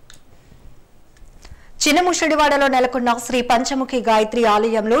చిన్నముషడివాడలో నెలకొన్న శ్రీ పంచముఖి గాయత్రి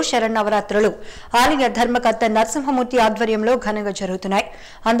ఆలయంలో శరన్నవరాత్రులు ఆలయ ధర్మకర్త నరసింహమూర్తి ఆధ్వర్యంలో ఘనంగా జరుగుతున్నాయి.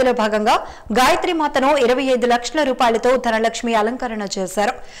 అందులో భాగంగా గాయత్రి మాతను 25 లక్షల రూపాయలతో ధనలక్ష్మి అలంకరణ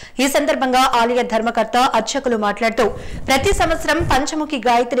చేశారు. ఈ సందర్భంగా ఆలయ ధర్మకర్త అర్చకులు మాట్లాడుతూ ప్రతి సంవత్సరం పంచముఖి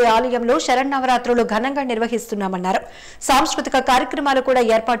గాయత్రి ఆలయంలో శరన్నవరాత్రులు ఘనంగా నిర్వహిస్తున్నామన్నారు. సాంస్కృతిక కార్యక్రమాలు కూడా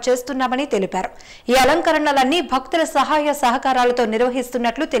ఏర్పాటు చేస్తున్నామని తెలిపారు. ఈ అలంకరణలన్నీ భక్తుల సహాయ సహకారాలతో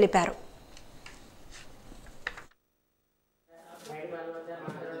నిర్వహిస్తున్నట్లు తెలిపారు.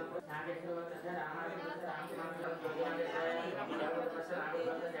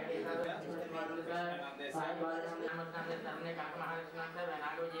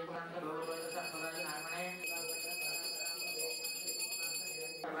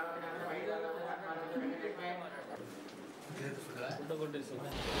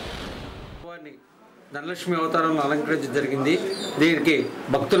 ధనలక్ష్మి అవతారంలో అలంకరించడం జరిగింది. దీనికి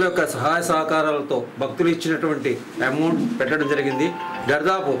భక్తుల యొక్క సహాయ సహకారాలతో భక్తులు ఇచ్చినటువంటి అమౌంట్ పెట్టడం జరిగింది.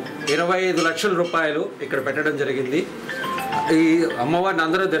 దాదాపు 25 లక్షల రూపాయలు ఇక్కడ పెట్టడం జరిగింది. ఈ అమ్మవారిని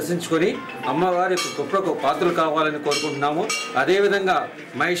అందరూ దర్శించుకొని అమ్మవారి గొప్పకు పాత్రలు కావాలని కోరుకుంటున్నాము. అదేవిధంగా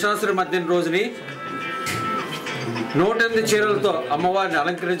మహిషాసుర మధ్యం రోజుని 108 చీరలతో అమ్మవారిని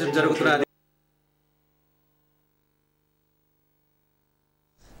అలంకరించడం జరుగుతున్నది.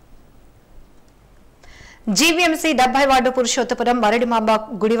 జీవీఎంసీ 70 వార్డు పురుషోత్తపురం మరడిమాంబ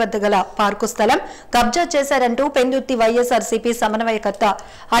గుడి వద్ద గల పార్కు స్థలం కబ్జా చేశారంటూ పెందుర్తి వైఎస్ఆర్సీపీ సమన్వయకర్త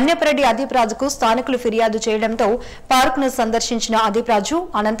అన్యపరెడ్డి అదీప్ రాజుకు స్థానికులు ఫిర్యాదు చేయడంతో పార్కును సందర్శించిన అదీప్ రాజు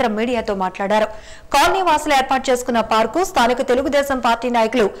అనంతరం మీడియాతో మాట్లాడారు. కాలనీ వాసులు ఏర్పాటు చేసుకున్న పార్కు స్థానిక తెలుగుదేశం పార్టీ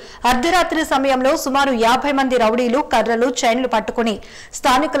నాయకులు అర్ధరాత్రి సమయంలో సుమారు 50 మంది రౌడీలు కర్రలు చైన్లు పట్టుకుని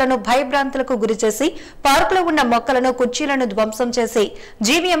స్థానికులను భయభ్రాంతులకు గురిచేసి పార్కులో ఉన్న మొక్కలను కుర్చీలను ధ్వంసం చేసి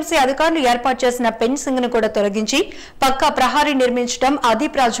జీవీఎంసీ అధికారులు ఏర్పాటు చేసిన ఫెన్సింగ్ కూడా తొలగించి పక్కా ప్రహారీ నిర్మించడం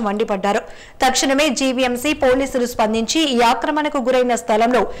అదీప్ రాజు మండిపడ్డారు. తక్షణమే జీవీఎంసీ పోలీసులు స్పందించి ఈ ఆక్రమణకు గురైన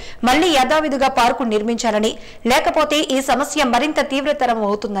స్థలంలో మళ్లీ యథావిధిగా పార్కు నిర్మించాలని, లేకపోతే ఈ సమస్య మరింత తీవ్రతరం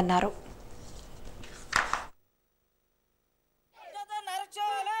అవుతుందన్నారు.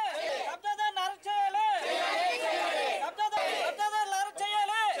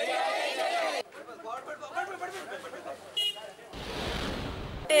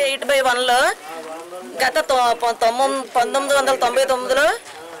 గత 1999లో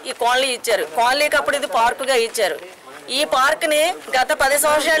ఈ కాలనీ ఇచ్చారు. కాలనీకి అప్పుడు ఇది పార్కుగా ఇచ్చారు. ఈ పార్క్ని గత 10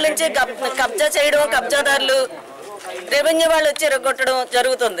 సంవత్సరాల నుంచి కబ్జా చేయడం, కబ్జాదారులు రెవెన్యూ వాళ్ళు వచ్చి ఎరగొట్టడం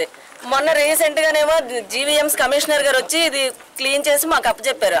జరుగుతుంది. మొన్న రీసెంట్గానేమో జీవీఎంస్ కమిషనర్ గారు వచ్చి ఇది క్లీన్ చేసి మాకు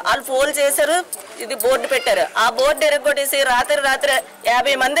అప్పచెప్పారు. వాళ్ళు ఫోల్ చేశారు, ఇది బోర్డు పెట్టారు. ఆ బోర్డు ఎరగొట్టేసి రాత్రి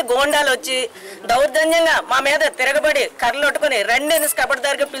 50 మంది గోండాలు వచ్చి దౌర్జన్యంగా మా మీద తిరగబడి కర్రలు పట్టుకుని రండి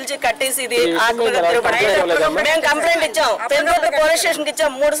కబడ్దారికి పిలిచి కట్టేసి ఇది మేము కంప్లైంట్ ఇచ్చాం. పెందుర్తి పోలీస్ స్టేషన్ కి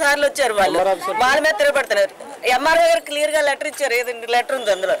ఇచ్చాం. 3 సార్లు వచ్చారు వాళ్ళు. వాళ్ళ మీద తిరగబడుతున్నారు. ఎంఆర్ఓ గారు క్లియర్ గా లెటర్ ఇచ్చారు. ఏదండి లెటర్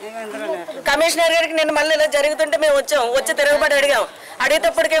ఉంది అందులో. కమిషనర్ గారికి నేను మళ్ళీ ఇలా జరుగుతుంటే మేము వచ్చి తిరగబడి అడిగాం.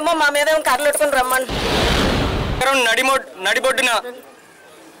 అడిగేటప్పటికేమో మా మీద కర్రలు పట్టుకుని రమ్మని నడిబొడ్డున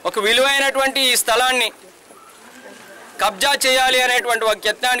ఒక విలువైనటువంటి ఈ స్థలాన్ని కబ్జా చేయాలి అనేటువంటి ఒక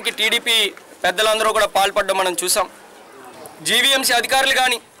యత్నానికి టీడీపీ పెద్దలందరూ కూడా పాల్పడడం మనం చూసాం. జీవీఎంసీ అధికారులు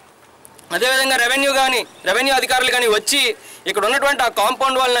కానీ అదేవిధంగా రెవెన్యూ అధికారులు కానీ వచ్చి ఇక్కడ ఉన్నటువంటి ఆ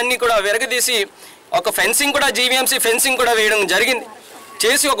కాంపౌండ్ వాళ్ళన్నీ కూడా విరగదీసి ఒక ఫెన్సింగ్ కూడా జీవీఎంసీ ఫెన్సింగ్ కూడా వేయడం జరిగింది.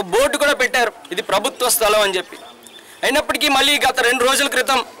 చేసి ఒక బోర్డు కూడా పెట్టారు, ఇది ప్రభుత్వ స్థలం అని చెప్పి. అయినప్పటికీ మళ్ళీ గత 2 రోజుల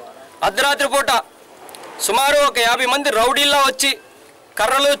క్రితం అర్ధరాత్రి పూట సుమారు ఒక 50 మంది రౌడీల్లో వచ్చి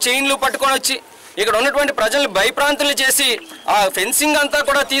కర్రలు చైన్లు పట్టుకొని వచ్చి ఇక్కడ ఉన్నటువంటి ప్రజలను భయప్రాంతులు చేసి ఆ ఫెన్సింగ్ అంతా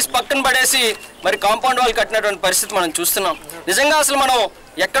కూడా తీసి పక్కన పడేసి మరి కాంపౌండ్ వాల్ కట్టినటువంటి పరిస్థితి మనం చూస్తున్నాం. నిజంగా అసలు మనం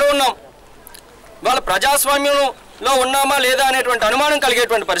ఎక్కడ ఉన్నాం, వాళ్ళ ప్రజాస్వామ్యంలో ఉన్నామా లేదా అనేటువంటి అనుమానం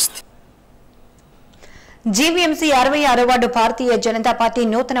కలిగేటువంటి పరిస్థితి. GVMC 66వ ward Bharatiya Janata party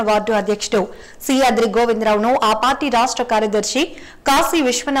నూతన వార్డు అధ్యక్షుడు సియాద్రి గోవిందరావును ఆ పార్టీ రాష్ట్ర కార్యదర్శి కాశీ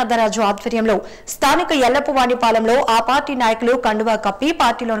విశ్వనాథరాజు ఆధ్వర్యంలో స్థానిక ఎల్లపువానిపాలెంలో ఆ పార్టీ నాయకులు కండువా కప్పి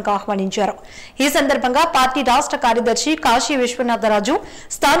పార్టీలోనికి ఆహ్వానించారు. ఈ సందర్భంగా పార్టీ రాష్ట్ర కార్యదర్శి కాశీ విశ్వనాథరాజు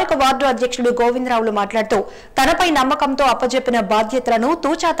స్థానిక వార్డు అధ్యక్షుడు గోవిందరావులు మాట్లాడుతూ తనపై నమ్మకంతో అప్పజెప్పిన బాధ్యతలను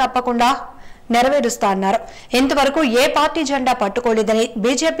తూచా తప్పకుండా నెరవేరుస్తా అన్నారు. ఇంతవరకు ఏ పార్టీ జెండా పట్టుకోలేదని,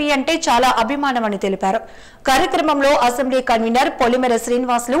 బీజేపీ అంటే చాలా అభిమానమని తెలిపారు. కార్యక్రమంలో అసెంబ్లీ కన్వీనర్ పొలిమెర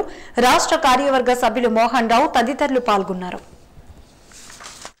శ్రీనివాసులు, రాష్ట్ర కార్యవర్గ సభ్యులు మోహన్ రావు తదితరులు పాల్గొన్నారు.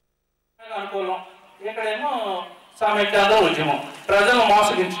 ప్రజలు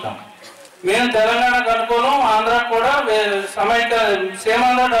మోసగించడం మేము తెలంగాణకు అనుకూలం, ఆంధ్ర కూడా సమైక్య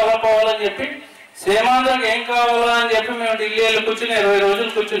సీమాంధ్ర డెవలప్ అవ్వాలని చెప్పి సీమాంధ్రకి ఏం కావాలా అని చెప్పి మేము ఢిల్లీ వెళ్ళి కూర్చుని 20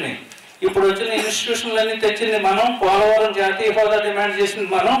 రోజులు కూర్చుని ఇప్పుడు వచ్చిన ఇన్స్టిట్యూషన్లన్నీ తెచ్చింది మనం, పోలవరం జాతీయ హోదా డిమాండ్ చేసింది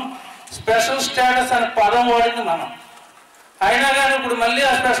మనం, స్పెషల్ స్టేటస్ అనే పదం వాడింది మనం. అయినా కానీ ఇప్పుడు మళ్ళీ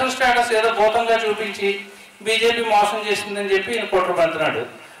ఆ స్పెషల్ స్టేటస్ ఏదో భూతంగా చూపించి బీజేపీ మోసం చేసిందని చెప్పి ఈయన కుట్ర పెడుతున్నాడు.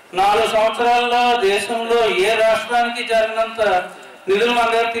 4 సంవత్సరాల్లో దేశంలో ఏ రాష్ట్రానికి జరిగినంత నిధులు మన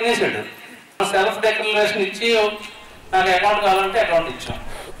దగ్గర తినేసాడు. సెల్ఫ్ డిక్లరేషన్ ఇచ్చి నాకు అకౌంట్ కావాలంటే అకౌంట్ ఇచ్చాం,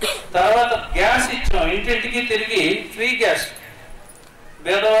 తర్వాత గ్యాస్ ఇచ్చాం, ఇంటింటికి తిరిగి ఫ్రీ గ్యాస్,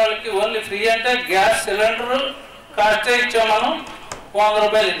 పేదవాళ్ళకి ఓన్లీ ఫ్రీ అంటే గ్యాస్ సిలిండర్ కాస్టే ఇచ్చాం మనం, 100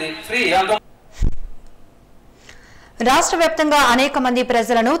 రూపాయలు ఇది ఫ్రీ. అంత రాష్ట్ర వ్యాప్తంగా అనేక మంది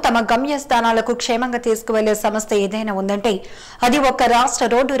ప్రజలను తమ గమ్యస్థానాలకు క్షేమంగా తీసుకువెళ్లే సంస్థ ఏదైనా ఉందంటే అది ఒక్క రాష్ట్ర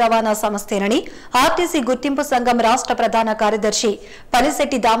రోడ్డు రవాణా సంస్థేనని ఆర్టీసీ గుర్తింపు సంఘం రాష్ట్ర ప్రధాన కార్యదర్శి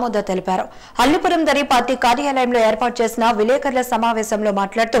పలిశెట్టి దామోదర్ తెలిపారు. అల్లిపురం దరి పార్టీ కార్యాలయంలో ఏర్పాటు చేసిన విలేకరుల సమావేశంలో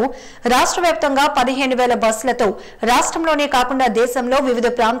మాట్లాడుతూ రాష్ట్ర వ్యాప్తంగా 15,000 బస్సులతో రాష్ట్రంలోనే కాకుండా దేశంలో వివిధ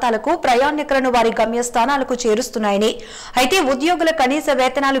ప్రాంతాలకు ప్రయాణికులను వారి గమ్యస్థానాలకు చేరుస్తున్నాయని, అయితే ఉద్యోగుల కనీస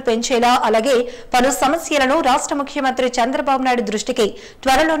వేతనాలు పెంచేలా అలాగే పలు సమస్యలను రాష్ట్ర ముఖ్యమంత్రి చంద్రబాబు నాయుడు దృష్టికి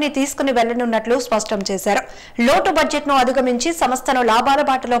త్వరలోనే తీసుకుని వెళ్లనున్నట్లు స్పష్టం చేశారు. లోటు బడ్జెట్ ను అధిగమించి సంస్థను లాభాల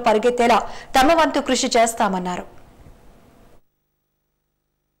బాటలో పరిగెత్తేలా తమ వంతు కృషి చేస్తామన్నారు.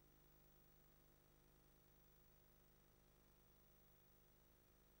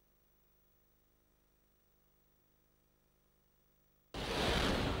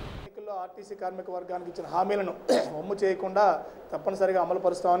 ఆర్టీసీ కార్మిక వర్గానికి ఇచ్చిన హామీలను ఒమ్ము చేయకుండా తప్పనిసరిగా అమలు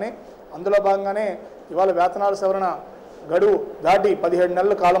పరుస్తామని, అందులో భాగంగానే ఇవాళ వేతనాల సవరణ గడువు దాటి 17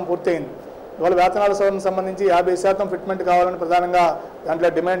 నెలల కాలం పూర్తయింది. ఇవాళ వేతనాల సవరణకు సంబంధించి 50% ఫిట్మెంట్ కావాలని ప్రధానంగా దాంట్లో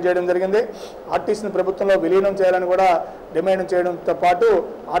డిమాండ్ చేయడం జరిగింది. ఆర్టీసీని ప్రభుత్వంలో విలీనం చేయాలని కూడా డిమాండ్ చేయడంతో పాటు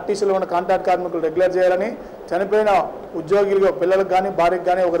ఆర్టీసీలో ఉన్న కాంట్రాక్ట్ కార్మికులు రెగ్యులర్ చేయాలని, చనిపోయిన ఉద్యోగులు పిల్లలకు కానీ భార్యకు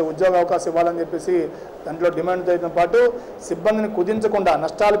కానీ ఒకరి ఉద్యోగ అవకాశం ఇవ్వాలని చెప్పేసి దాంట్లో డిమాండ్ చేయడంతో పాటు సిబ్బందిని కుదించకుండా,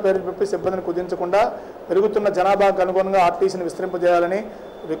 నష్టాలు పేరు చెప్పి సిబ్బందిని కుదించకుండా పెరుగుతున్న జనాభాకు అనుగుణంగా ఆర్టీసీని విస్తరింపజేయాలని,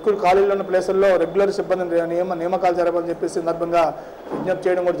 ఎక్కువ ఖాళీలు ఉన్న ప్లేసుల్లో రెగ్యులర్ సిబ్బందిని నియామకాలు జరపాలని చెప్పేసి సందర్భంగా విజ్ఞప్తి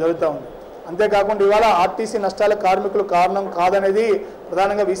చేయడం కూడా జరుగుతూ ఉంది. అంతేకాకుండా ఇవాళ ఆర్టీసీ నష్టాల కార్మికులు కారణం కాదనేది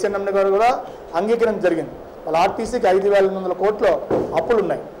ప్రధానంగా వీసీఎన్ఎం గారు కూడా అంగీకరించడం జరిగింది. వాళ్ళ ఆర్టీసీకి 5,800 కోట్ల అప్పులు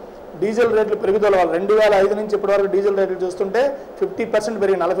ఉన్నాయి. డీజిల్ రేట్లు పెరుగుదల వల్ల 2005 నుంచి ఇప్పటివరకు డీజిల్ రేట్లు చూస్తుంటే 50%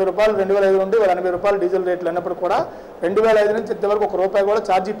 పెరిగి 40 రూపాయలు 2005 నుండి 80 రూపాయలు డీజిల్ రేట్లు అయినప్పుడు కూడా 2005 నుంచి ఇంతవరకు ₹1 కూడా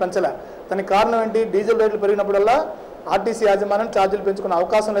ఛార్జీ పెంచలే. దానికి కారణం ఏంటి? డీజిల్ రేట్లు పెరిగినప్పుడల్లా ఆర్టీసీ యాజమాన్యం ఛార్జీలు పెంచుకునే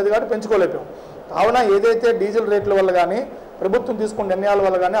అవకాశం లేదు కాబట్టి పెంచుకోలేకపోయాం. కావున ఏదైతే డీజిల్ రేట్ల వల్ల కానీ ప్రభుత్వం తీసుకున్న నిర్ణయాల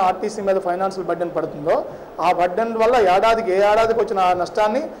వల్ల కానీ ఆర్టీసీ మీద ఫైనాన్షియల్ బర్డెన్ పడుతుందో ఆ బర్డెన్ వల్ల ఏ ఏడాదికి వచ్చిన ఆ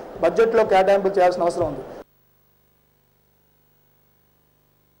నష్టాన్ని బడ్జెట్లో కేటాయింపులు చేయాల్సిన అవసరం ఉంది.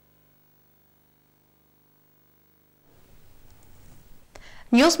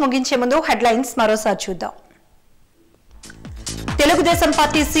 న్యూస్ ముగించే ముందు హెడ్లైన్స్ మరోసారి చూద్దాం. తెలుగుదేశం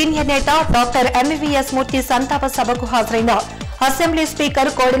పార్టీ సీనియర్ నేత డాక్టర్ ఎంవీవీఎస్ మూర్తి సంతాప సభకు హాజరైన అసెంబ్లీ స్పీకర్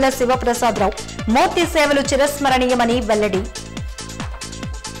కోడెల శివప్రసాదరావు మూర్తి సేవలు చిరస్మరణీయమని వెల్లడి.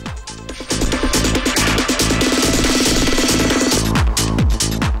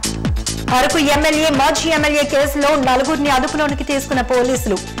 అరకు ఎమ్మెల్యే మాజీ ఎమ్మెల్యే కేసులో 4గురిని అదుపులోనికి తీసుకున్న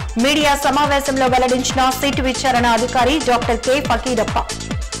పోలీసులు. మీడియా సమావేశంలో వెల్లడించిన సిట్ విచారణ అధికారి డాక్టర్ కె ఫకీరప్ప.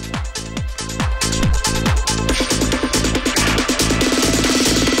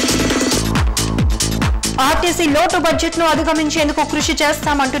 ఆర్టీసీ లోటు బడ్జెట్ ను అధిగమించేందుకు కృషి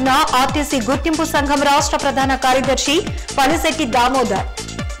చేస్తామంటున్న ఆర్టీసీ గుర్తింపు సంఘం రాష్ట్ర ప్రధాన కార్యదర్శి పలిశెట్టి దామోదర్.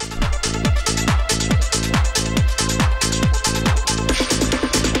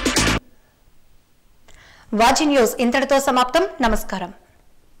 వాజీ న్యూస్ ఇంతటితో సమాప్తం. నమస్కారం.